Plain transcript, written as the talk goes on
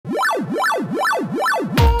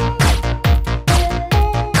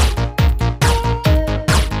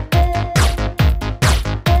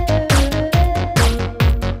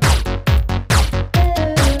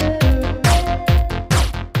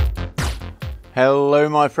Hello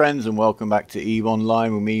my friends and welcome back to EVE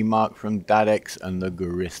Online with me, Mark from Dadex, and the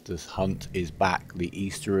Guristas hunt is back, the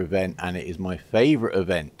Easter event, and it is my favourite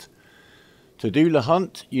event. To do the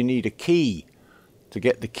hunt you need a key. To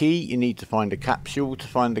get the key you need to find a capsule. To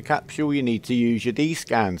find the capsule you need to use your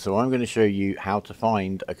D-scan. So I'm going to show you how to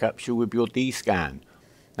find a capsule with your D-scan.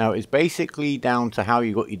 Now it's basically down to how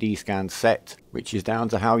you got your D-scan set, which is down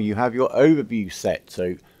to how you have your overview set.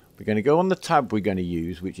 So we're going to go on the tab we're going to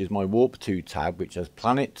use, which is my Warp 2 tab, which has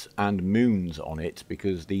planets and moons on it,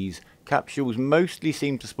 because these capsules mostly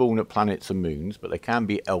seem to spawn at planets and moons, but they can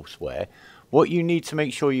be elsewhere. What you need to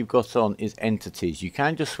make sure you've got on is entities. You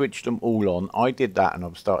can just switch them all on. I did that and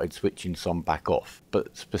I've started switching some back off.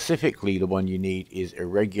 But specifically the one you need is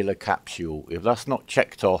irregular capsule. If that's not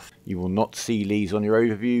checked off, you will not see these on your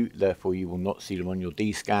overview. Therefore you will not see them on your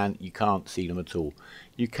D-scan. You can't see them at all.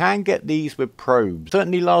 You can get these with probes.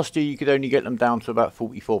 Certainly last year you could only get them down to about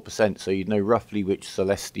 44%, so you'd know roughly which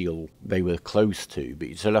celestial they were close to. But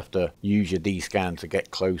you still have to use your D-scan to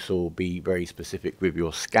get close or be very specific with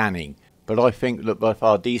your scanning. But I think that by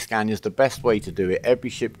far D-scan is the best way to do it. Every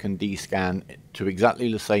ship can D-scan to exactly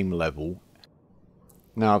the same level.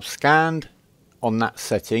 Now I've scanned on that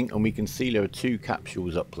setting and we can see there are two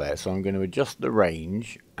capsules up there. So I'm going to adjust the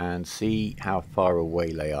range and see how far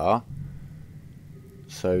away they are.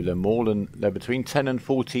 So they're between 10 and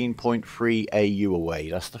 14.3 AU away.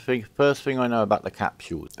 That's the first thing I know about the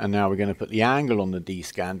capsules. And now we're going to put the angle on the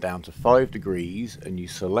D-scan down to 5 degrees and you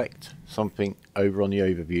select something over on the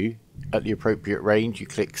overview. At the appropriate range you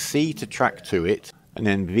click C to track to it and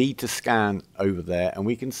then V to scan over there, and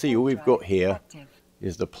we can see all we've got here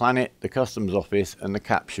is the planet, the customs office and the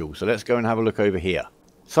capsule. So let's go and have a look over here.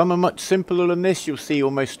 Some are much simpler than this. You'll see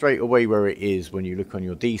almost straight away where it is when you look on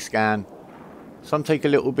your D-scan. Some take a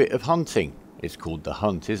little bit of hunting. It's called the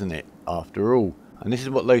hunt, isn't it, after all? And this is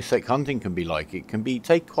what low-sec hunting can be like. It can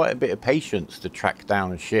take quite a bit of patience to track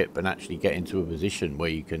down a ship and actually get into a position where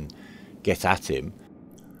you can get at him.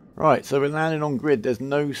 Right, so we're landing on grid. There's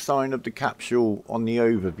no sign of the capsule on the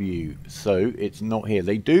overview, so it's not here.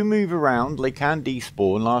 They do move around. They can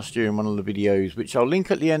despawn. Last year in one of the videos, which I'll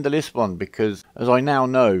link at the end of this one, because as I now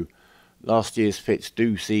know, last year's fits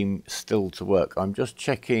do seem still to work. I'm just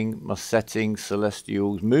checking my settings,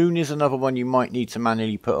 celestials. Moon is another one you might need to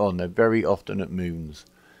manually put on. They're very often at moons.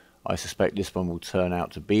 I suspect this one will turn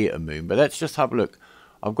out to be at a moon, but let's just have a look.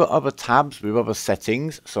 I've got other tabs with other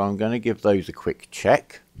settings, so I'm going to give those a quick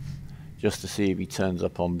check just to see if he turns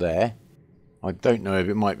up on there. I don't know if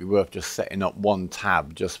it might be worth just setting up one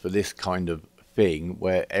tab just for this kind of thing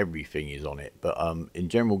where everything is on it, but in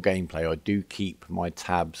general gameplay I do keep my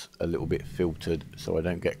tabs a little bit filtered so I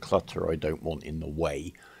don't get clutter I don't want in the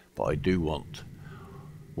way, but I do want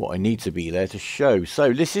what I need to be there to show.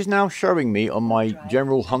 So this is now showing me on my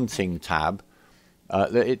general hunting tab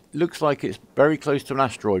that it looks like it's very close to an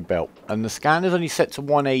asteroid belt, and the scan is only set to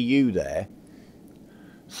 1 AU there.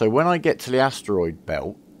 So when I get to the asteroid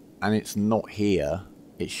belt and it's not here,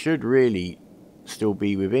 it should really still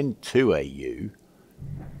be within 2 AU,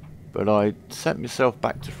 but I set myself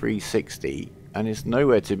back to 360 and it's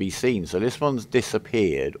nowhere to be seen. So this one's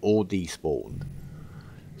disappeared or despawned.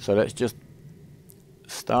 So let's just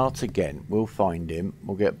start again. We'll find him.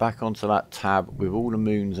 We'll get back onto that tab with all the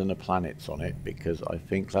moons and the planets on it, because I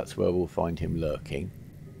think that's where we'll find him lurking.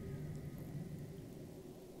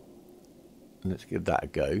 Let's give that a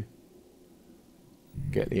go.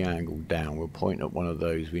 Get the angle down. We'll point at one of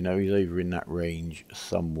those. We know he's over in that range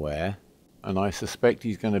somewhere, and I suspect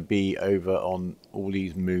he's going to be over on all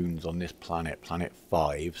these moons on this planet, planet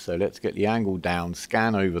 5. So let's get the angle down,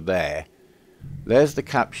 scan over there. There's the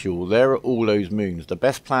capsule. There are all those moons. The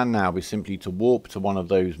best plan now is simply to warp to one of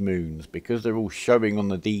those moons, because they're all showing on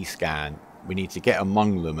the D-scan. We need to get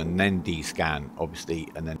among them and then D-scan, obviously,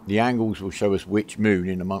 and then the angles will show us which moon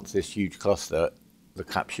in amongst this huge cluster the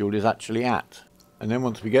capsule is actually at. And then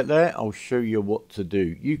once we get there, I'll show you what to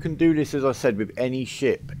do. You can do this, as I said, with any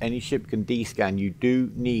ship. Any ship can D-scan. You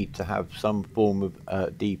do need to have some form of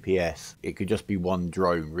DPS. It could just be one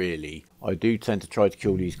drone, really. I do tend to try to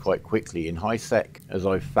kill these quite quickly. In high sec, as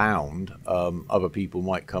I've found, other people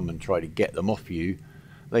might come and try to get them off you.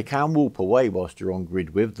 They can warp away whilst you're on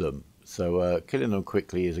grid with them. So killing them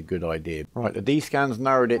quickly is a good idea. Right, the D-scan's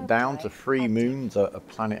narrowed it down to 3 moons, a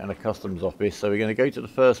planet and a customs office. So we're going to go to the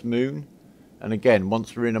first moon. And again,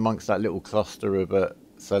 once we're in amongst that little cluster of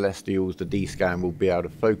celestials, the D-scan will be able to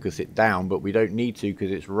focus it down, but we don't need to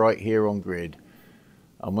because it's right here on grid.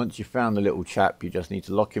 And once you've found the little chap, you just need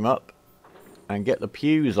to lock him up and get the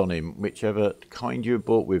pews on him, whichever kind you have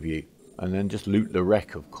brought with you. And then just loot the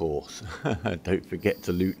wreck, of course. Don't forget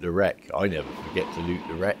to loot the wreck. I never forget to loot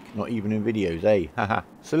the wreck, not even in videos, eh?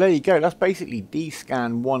 So there you go, that's basically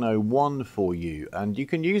D-Scan 101 for you. And you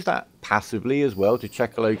can use that passively as well to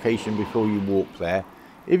check a location before you walk there.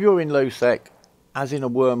 If you're in low sec, as in a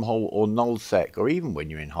wormhole or null sec, or even when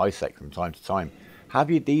you're in high sec from time to time, have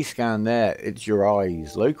your D-Scan there, it's your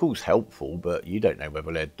eyes. Local's helpful, but you don't know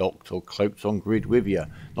whether they're docked or cloaked on grid with you.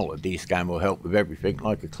 Not that D-Scan will help with everything,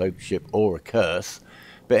 like a cloaked ship or a curse.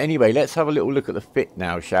 But anyway, let's have a little look at the fit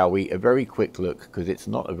now, shall we? A very quick look, because it's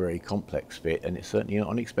not a very complex fit, and it's certainly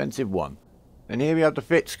not an expensive one. And here we have the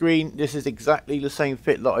fit screen. This is exactly the same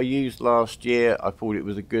fit that I used last year. I thought it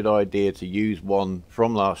was a good idea to use one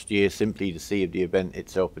from last year simply to see if the event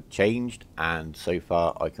itself had changed, and so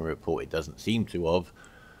far I can report it doesn't seem to have.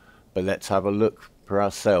 But let's have a look for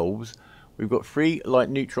ourselves. We've got 3 light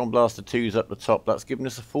neutron blaster 2s up the top. That's given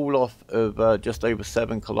us a fall off of just over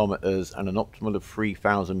 7 kilometers and an optimal of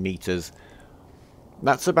 3,000 meters.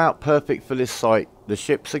 That's about perfect for this site. The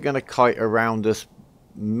ships are going to kite around us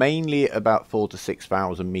mainly about 4,000 to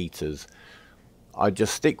 6,000 meters. I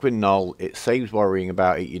just stick with null. It saves worrying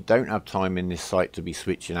about it. You don't have time in this site to be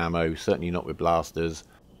switching ammo, certainly not with blasters,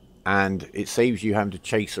 and it saves you having to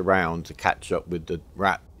chase around to catch up with the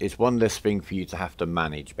rat. It's one less thing for you to have to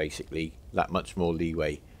manage, basically. That much more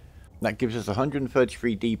leeway. That gives us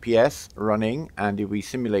 133 DPS running, and if we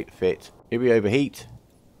simulate fit, if we overheat,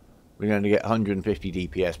 we're going to get 150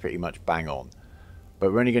 DPS pretty much bang on.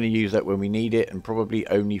 But we're only going to use that when we need it, and probably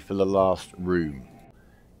only for the last room.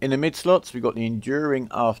 In the mid slots, we've got the enduring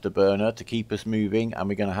afterburner to keep us moving, and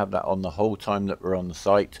we're going to have that on the whole time that we're on the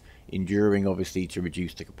site. Enduring obviously to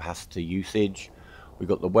reduce the capacity usage. We've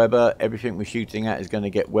got the Weber. Everything we're shooting at is going to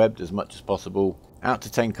get webbed as much as possible out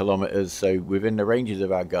to 10 kilometers, so within the ranges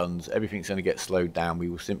of our guns everything's going to get slowed down. We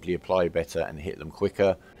will simply apply better and hit them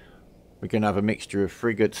quicker. We're going to have a mixture of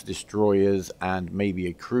frigates, destroyers, and maybe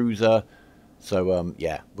a cruiser. So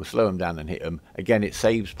yeah, we'll slow them down and hit them. Again, it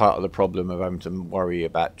saves part of the problem of having to worry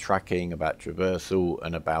about tracking, about traversal,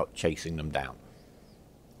 and about chasing them down.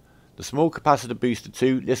 The small capacitor booster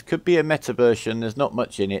 2, this could be a meta version. There's not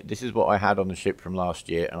much in it. This is what I had on the ship from last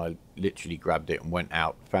year, and I literally grabbed it and went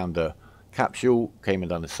out, found a capsule, came and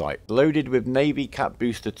done a site. Loaded with Navy Cap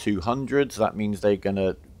Booster 200s, that means they're going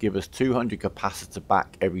to give us 200 capacitor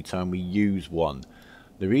back every time we use one.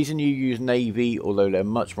 The reason you use Navy, although they're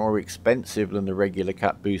much more expensive than the regular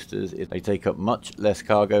cap boosters, is they take up much less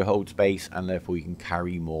cargo hold space, and therefore you can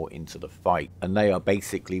carry more into the fight. And they are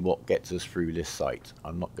basically what gets us through this site.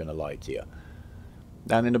 I'm not going to lie to you.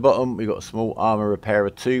 Down in the bottom, we've got a small armor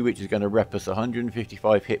repairer 2, which is going to rep us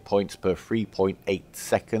 155 hit points per 3.8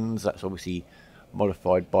 seconds. That's obviously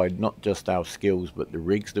modified by not just our skills, but the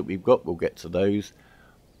rigs that we've got. We'll get to those.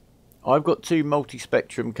 I've got 2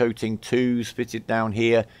 Multispectrum Coating 2s fitted down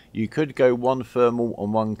here. You could go 1 thermal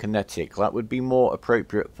and 1 kinetic. That would be more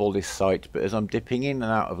appropriate for this site, but as I'm dipping in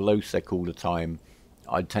and out of low sec all the time,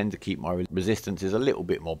 I tend to keep my resistances a little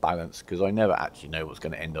bit more balanced, because I never actually know what's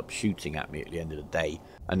going to end up shooting at me at the end of the day.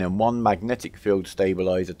 And then 1 magnetic field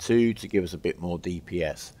stabilizer 2 to give us a bit more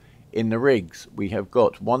DPS. In the rigs, we have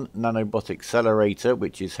got 1 nanobot accelerator,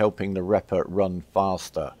 which is helping the repper run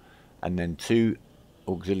faster, and then 2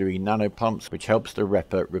 auxiliary nano pumps, which helps the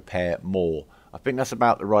repper repair more. I think that's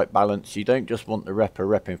about the right balance. You don't just want the repper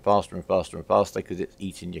repping faster and faster and faster, because it's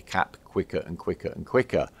eating your cap quicker and quicker and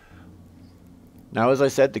quicker. Now, as I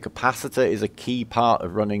said, the capacitor is a key part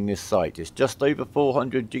of running this site. It's just over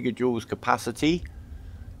 400 gigajoules capacity,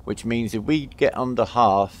 which means if we get under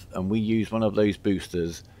half and we use one of those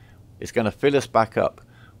boosters, it's going to fill us back up.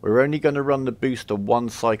 We're only going to run the booster 1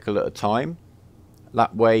 cycle at a time.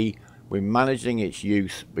 That way we're managing its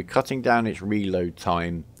use, we're cutting down its reload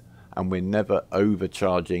time, and we're never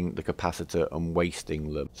overcharging the capacitor and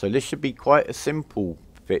wasting them. So this should be quite a simple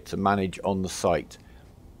fit to manage on the site.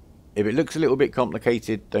 If it looks a little bit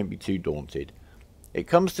complicated, don't be too daunted. It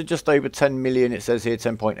comes to just over 10 million, it says here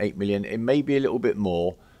 10.8 million. It may be a little bit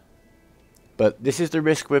more, but this is the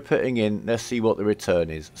risk we're putting in. Let's see what the return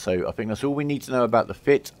is. So I think that's all we need to know about the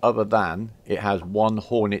fit, other than it has 1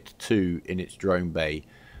 Hornet 2 in its drone bay.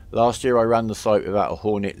 Last year I ran the site without a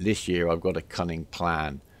Hornet. This year I've got a cunning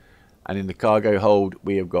plan. And in the cargo hold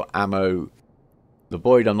we have got ammo. The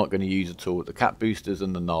Void I'm not going to use at all. The cap boosters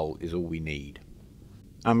and the null is all we need.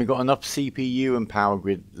 And we've got enough CPU and power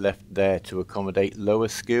grid left there to accommodate lower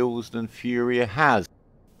skills than Furia has.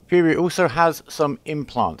 Furia also has some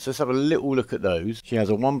implants. Let's have a little look at those. She has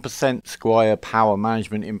a 1% Squire power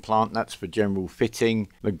management implant. That's for general fitting.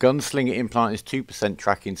 The Gunslinger implant is 2%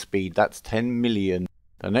 tracking speed. That's 10 million.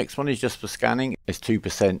 The next one is just for scanning. It's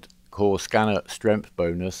 2% core scanner strength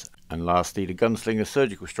bonus. And lastly, the Gunslinger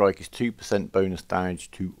Surgical Strike is 2% bonus damage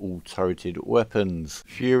to all turreted weapons.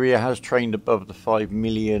 Furia has trained above the 5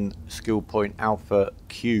 million skill point alpha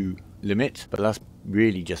Q limit, but that's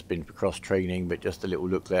really just been for cross training. But just a little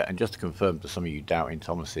look there, and just to confirm to some of you doubting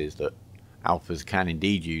Thomases that alphas can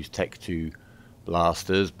indeed use Tech 2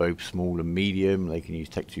 blasters, both small and medium. They can use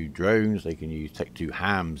Tech 2 drones, they can use Tech 2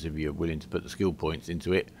 hams if you're willing to put the skill points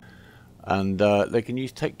into it, and they can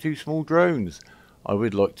use Tech 2 small drones. I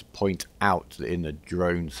would like to point out that in the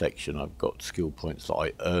drone section I've got skill points that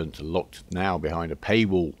I earned locked now behind a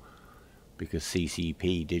paywall, because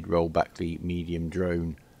CCP did roll back the medium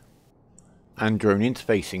drone and drone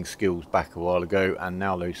interfacing skills back a while ago, and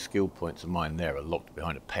now those skill points of mine there are locked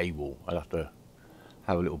behind a paywall. I'll have to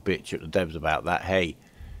have a little bitch at the devs about that, hey.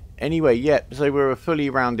 Anyway, yeah, so we're a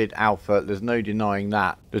fully rounded alpha, there's no denying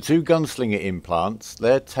that. The two Gunslinger implants,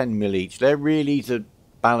 they're 10 mil each. They're really to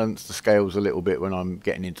balance the scales a little bit when I'm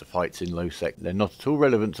getting into fights in low sec. They're not at all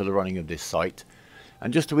relevant to the running of this site.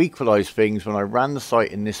 And just to equalise things, when I ran the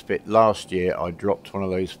site in this fit last year, I dropped one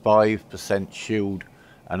of those 5% shield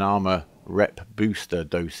and armour rep booster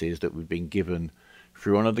doses that we've been given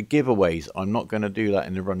through one of the giveaways. I'm not going to do that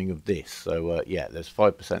in the running of this. So yeah, there's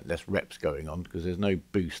 5% less reps going on because there's no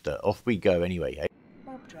booster. Off we go anyway. Hey?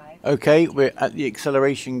 Okay, we're at the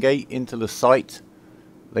acceleration gate into the site.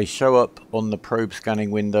 They show up on the probe scanning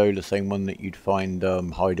window, the same one that you'd find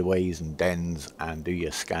hideaways and dens, and do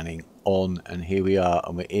your scanning on. And here we are,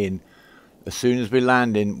 and we're in. As soon as we're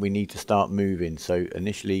landing, we need to start moving. So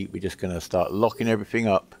initially, we're just going to start locking everything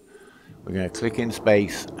up. We're going to click in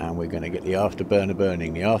space, and we're going to get the afterburner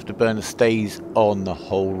burning. The afterburner stays on the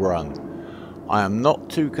whole run. I am not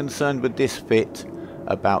too concerned with this fit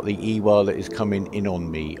about the EWAR that is coming in on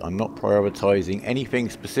me. I'm not prioritising anything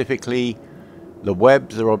specifically. The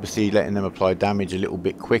webs are obviously letting them apply damage a little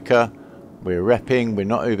bit quicker. We're repping, we're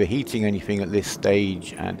not overheating anything at this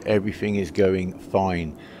stage, and everything is going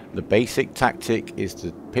fine. The basic tactic is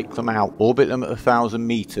to pick them out, orbit them at 1,000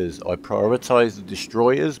 meters. I prioritise the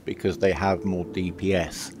destroyers because they have more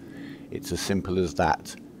DPS. It's as simple as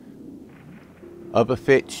that. Other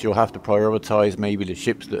fits, you'll have to prioritise maybe the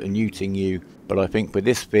ships that are neuting you, but I think for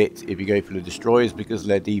this fit, if you go for the destroyers because of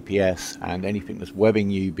their DPS and anything that's webbing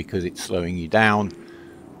you because it's slowing you down,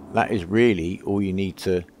 that is really all you need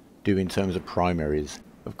to do in terms of primaries.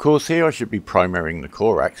 Of course, here I should be primarying the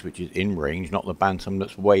Corax, which is in range, not the Bantam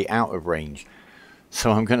that's way out of range.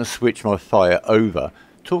 So I'm going to switch my fire over.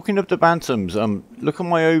 Talking of the Bantams, look at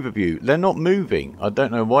my overview. They're not moving. I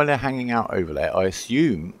don't know why they're hanging out over there. I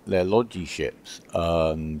assume they're Logi ships.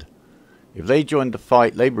 And if they joined the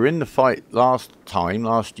fight, they were in the fight last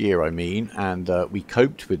year I mean, and we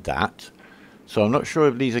coped with that. So I'm not sure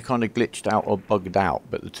if these are kind of glitched out or bugged out,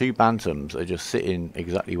 but the two Bantams are just sitting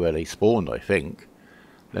exactly where they spawned, I think.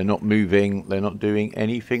 They're not moving, they're not doing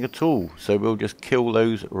anything at all. So we'll just kill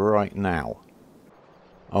those right now.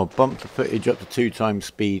 I'll bump the footage up to 2 times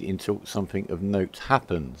speed until something of note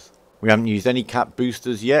happens. We haven't used any cap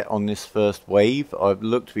boosters yet on this first wave. I've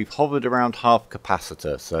looked, we've hovered around half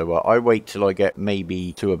capacitor. So I wait till I get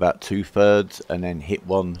maybe to about 2/3 and then hit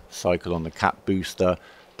one cycle on the cap booster.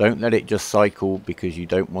 Don't let it just cycle because you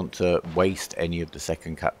don't want to waste any of the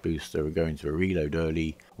second cap booster or go into a reload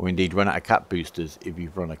early, or indeed run out of cap boosters if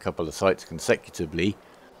you've run a couple of sites consecutively.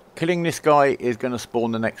 Killing this guy is going to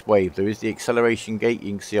spawn the next wave. There is the acceleration gate you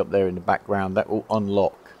can see up there in the background. That will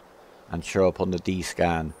unlock and show up on the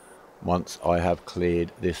D-scan once I have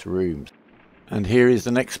cleared this room. And here is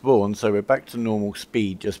the next spawn. So we're back to normal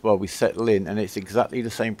speed just while we settle in, and it's exactly the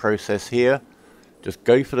same process here. Just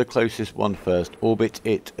go for the closest one first, orbit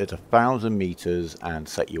it at 1,000 meters and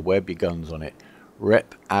set your web, your guns on it.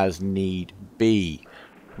 Rep as need be.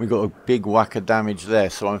 We got a big whack of damage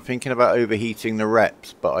there, so I'm thinking about overheating the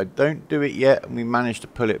reps, but I don't do it yet and we managed to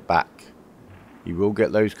pull it back. You will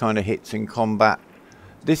get those kind of hits in combat.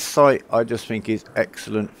 This site I just think is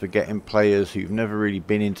excellent for getting players who've never really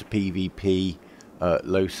been into PvP,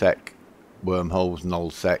 low sec, wormholes,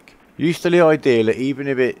 null sec. Used to the idea that even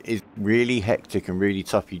if it is really hectic and really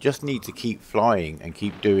tough, you just need to keep flying and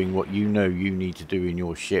keep doing what you know you need to do in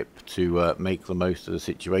your ship to make the most of the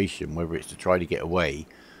situation, whether it's to try to get away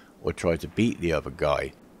or try to beat the other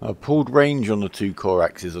guy. I've pulled range on the two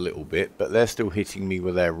Coraxes a little bit, but they're still hitting me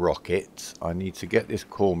with their rockets. I need to get this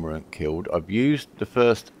Cormorant killed. I've used the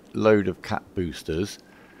first load of cap boosters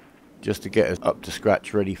just to get us up to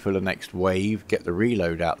scratch, ready for the next wave, get the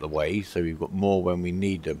reload out the way so we've got more when we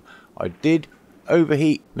need them. I did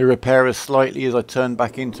overheat the repairers slightly as I turned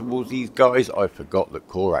back in towards these guys. I forgot that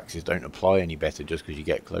Coraxes don't apply any better just because you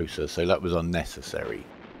get closer, so that was unnecessary.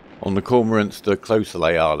 On the cormorants, the closer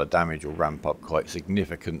they are, the damage will ramp up quite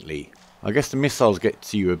significantly. I guess the missiles get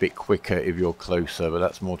to you a bit quicker if you're closer, but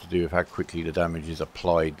that's more to do with how quickly the damage is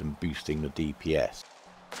applied than boosting the DPS.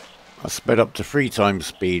 I sped up to 3 times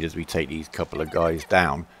speed as we take these couple of guys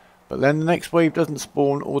down, but then the next wave doesn't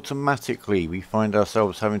spawn automatically. We find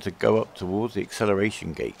ourselves having to go up towards the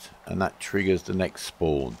acceleration gate, and that triggers the next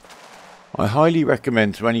spawn. I highly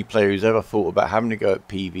recommend to any player who's ever thought about having to go at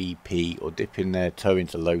PvP or dipping their toe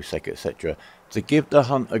into low sec, etc., to give the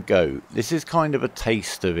hunt a go. This is kind of a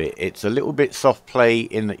taste of it. It's a little bit soft play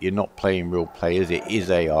in that you're not playing real players, it is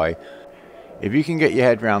AI. If you can get your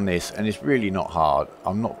head around this, and it's really not hard,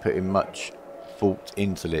 I'm not putting much thought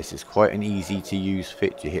into this. It's quite an easy to use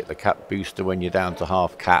fit. You hit the cap booster when you're down to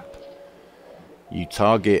half cap. You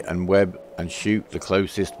target and web and shoot the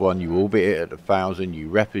closest one. You orbit it at 1,000. You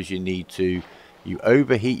rep as you need to. You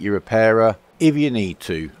overheat your repairer if you need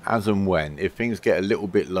to, as and when. If things get a little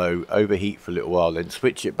bit low, overheat for a little while, then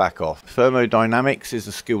switch it back off. Thermodynamics is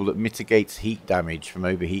a skill that mitigates heat damage from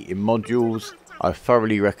overheating modules. I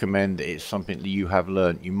thoroughly recommend it. It's something that you have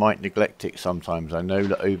learnt. You might neglect it sometimes. I know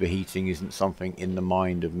that overheating isn't something in the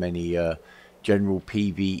mind of many general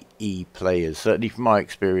PvE players. Certainly from my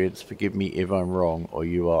experience, forgive me if I'm wrong or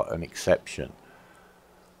you are an exception.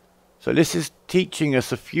 So this is teaching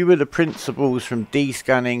us a few of the principles from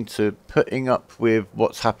descanning to putting up with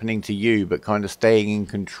what's happening to you, but kind of staying in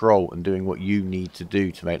control and doing what you need to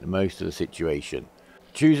do to make the most of the situation.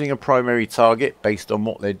 Choosing a primary target based on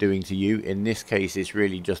what they're doing to you. In this case, it's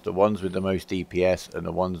really just the ones with the most DPS and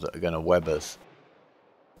the ones that are going to web us.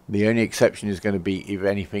 The only exception is going to be if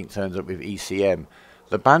anything turns up with ECM.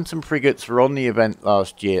 The Bantam frigates were on the event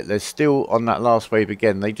last year. They're still on that last wave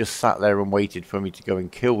again. They just sat there and waited for me to go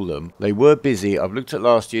and kill them. They were busy. I've looked at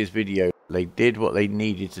last year's video. They did what they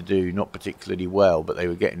needed to do, not particularly well, but they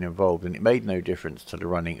were getting involved, and it made no difference to the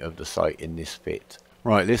running of the site in this fit.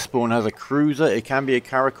 Right, this spawn has a cruiser. It can be a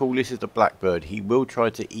caracal. This is the Blackbird. He will try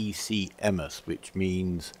to ECM us, which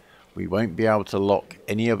means we won't be able to lock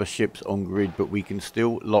any other ships on grid, but we can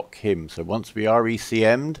still lock him. So once we are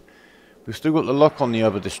ECM'd, we've still got the lock on the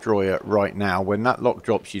other destroyer right now. When that lock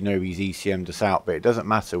drops, you know he's ECM'd us out, but it doesn't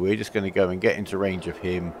matter. We're just going to go and get into range of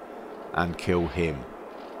him and kill him.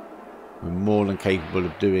 We're more than capable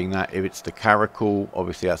of doing that. If it's the caracal,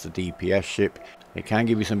 obviously that's a DPS ship. It can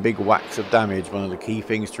give you some big whacks of damage. One of the key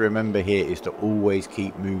things to remember here is to always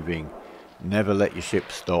keep moving. Never let your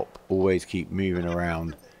ship stop. Always keep moving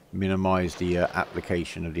around. Minimize the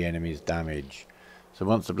application of the enemy's damage. So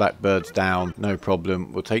once the Blackbird's down, no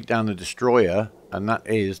problem. We'll take down the destroyer, and that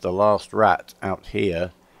is the last rat out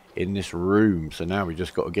here in this room. So now we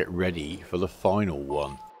just got to get ready for the final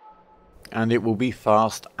one. And it will be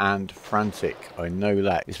fast and frantic, I know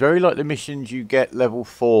that. It's very like the missions you get level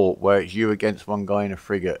 4, where it's you against one guy in a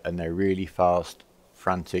frigate, and they're really fast,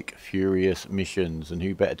 frantic, furious missions. And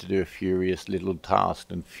who better to do a furious little task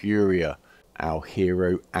than Furia, our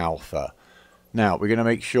hero alpha. Now, we're going to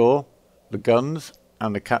make sure the guns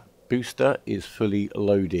and the cap booster is fully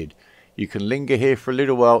loaded. You can linger here for a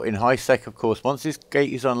little while in high sec, of course. Once this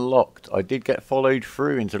gate is unlocked, I did get followed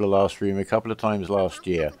through into the last room a couple of times last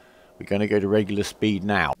year. We're going to go to regular speed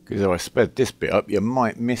now, because if I sped this bit up, you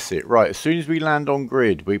might miss it. Right, as soon as we land on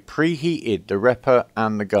grid, we preheated the repper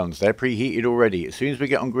and the guns. They're preheated already. As soon as we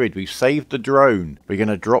get on grid, we've saved the drone. We're going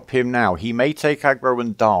to drop him now. He may take aggro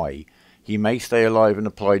and die. He may stay alive and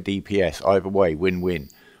apply DPS. Either way, win-win.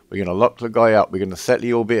 We're going to lock the guy up. We're going to set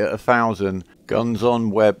the orbit at 1,000. Guns on,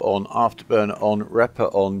 web on, afterburner on,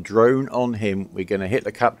 repper on, drone on him. We're going to hit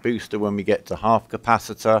the cap booster when we get to half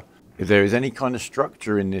capacitor. If there is any kind of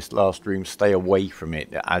structure in this last room, stay away from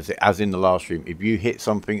it, as in the last room. If you hit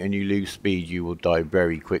something and you lose speed, you will die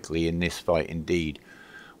very quickly in this fight indeed.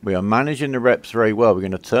 We are managing the reps very well. We're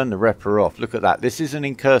going to turn the repper off. Look at that. This is an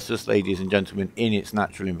Incursus, ladies and gentlemen, in its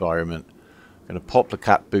natural environment. I'm going to pop the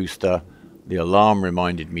cap booster. The alarm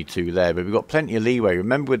reminded me to there, but we've got plenty of leeway.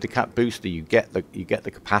 Remember, with the cap booster, you get the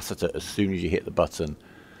capacitor as soon as you hit the button.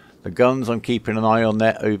 The guns, I'm keeping an eye on.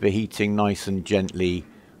 They're overheating nice and gently.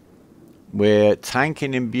 We're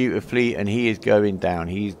tanking him beautifully, and he is going down.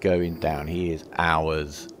 He's going down. He is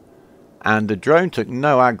ours. And the drone took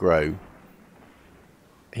no aggro.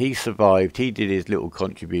 He survived. He did his little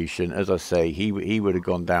contribution. As I say, he would have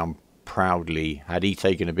gone down proudly had he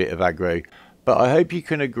taken a bit of aggro. But I hope you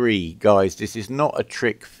can agree, guys, this is not a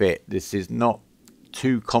trick fit. This is not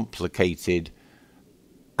too complicated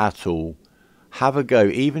at all. Have a go.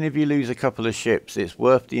 Even if you lose a couple of ships, it's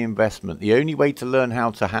worth the investment. The only way to learn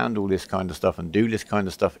how to handle this kind of stuff and do this kind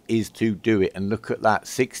of stuff is to do it. And look at that,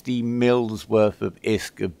 60 mils worth of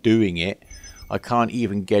ISK of doing it. I can't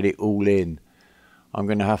even get it all in. I'm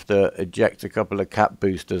going to have to eject a couple of cap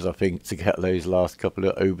boosters, I think, to get those last couple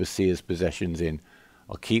of overseers possessions in.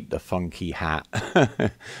 I'll keep the funky hat.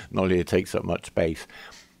 Not that it takes up much space.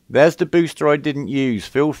 There's the booster I didn't use.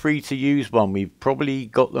 Feel free to use one. We've probably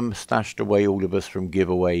got them stashed away, all of us, from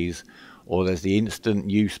giveaways. Or there's the instant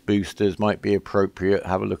use boosters, might be appropriate.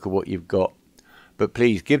 Have a look at what you've got. But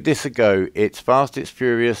please, give this a go. It's fast, it's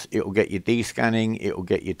furious. It'll get you descanning. It'll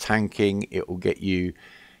get you tanking. It'll get you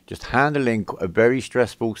just handling a very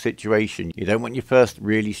stressful situation. You don't want your first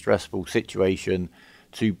really stressful situation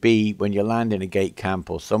to be when you land in a gate camp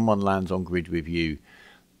or someone lands on grid with you.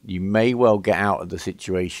 You may well get out of the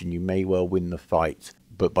situation. You may well win the fight.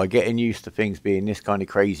 But by getting used to things being this kind of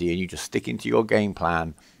crazy and you just sticking to your game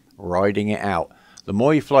plan, riding it out, the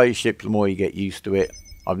more you fly your ship, the more you get used to it.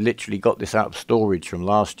 I've literally got this out of storage from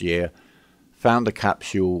last year, found a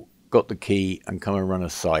capsule, got the key and come and run a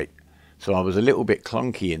site. So I was a little bit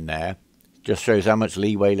clunky in there. Just shows how much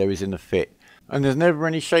leeway there is in the fit. And there's never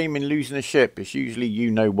any shame in losing a ship. It's usually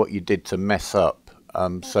you know what you did to mess up.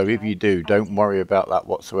 So if you do, don't worry about that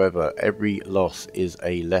whatsoever. Every loss is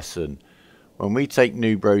a lesson. When we take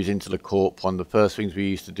new bros into the corp, one of the first things we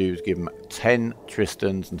used to do is give them 10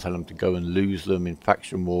 Tristans and tell them to go and lose them in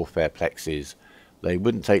faction warfare plexes. They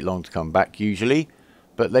wouldn't take long to come back usually.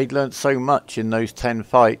 But they'd learnt so much in those 10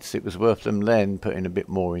 fights, it was worth them then putting a bit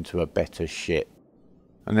more into a better ship.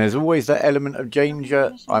 And there's always that element of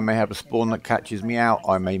danger. I may have a spawn that catches me out.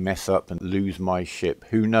 I may mess up and lose my ship.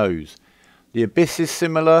 Who knows? The Abyss is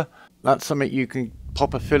similar. That's something you can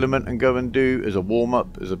pop a filament and go and do as a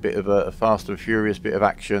warm-up, as a bit of a fast and furious bit of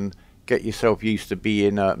action. Get yourself used to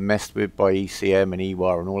being messed with by ECM and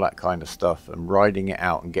EWAR and all that kind of stuff, and riding it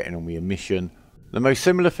out and getting on with your mission. The most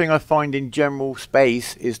similar thing I find in general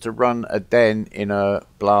space is to run a den in a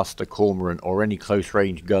blaster cormorant or any close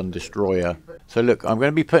range gun destroyer. So look, I'm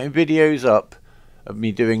going to be putting videos up of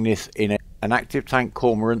me doing this in an active tank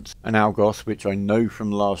cormorant, an Algos, which I know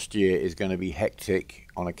from last year is going to be hectic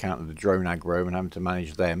on account of the drone aggro and having to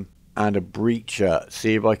manage them, and a breacher.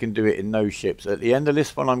 See if I can do it in those ships. At the end of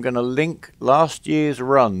this one, I'm going to link last year's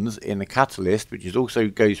runs in the Catalyst, which is also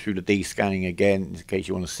goes through the descanning again, in case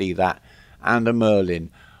you want to see that, and a Merlin.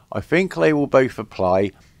 I think they will both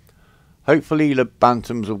apply. Hopefully the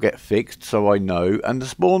Bantams will get fixed, so I know, and the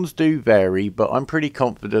spawns do vary, but I'm pretty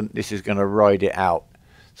confident this is going to ride it out.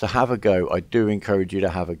 So have a go. I do encourage you to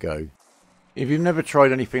have a go. If you've never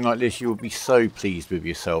tried anything like this, you will be so pleased with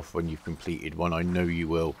yourself when you've completed one. I know you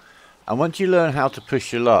will. And once you learn how to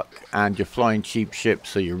push your luck, and you're flying cheap ships,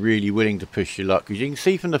 so you're really willing to push your luck, because you can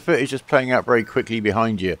see from the footage just playing out very quickly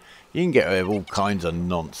behind you, you can get away with all kinds of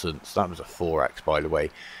nonsense. That was a 4-axe, by the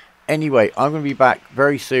way. Anyway, I'm going to be back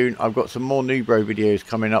very soon. I've got some more new bro videos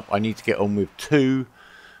coming up. I need to get on with 2.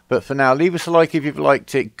 But for now, leave us a like if you've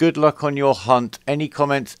liked it. Good luck on your hunt. Any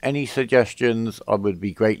comments, any suggestions, I would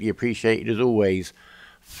be greatly appreciated as always.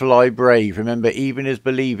 Fly brave. Remember, even as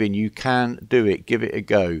believing, you can do it. Give it a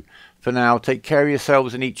go. For now, take care of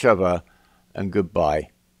yourselves and each other, and goodbye.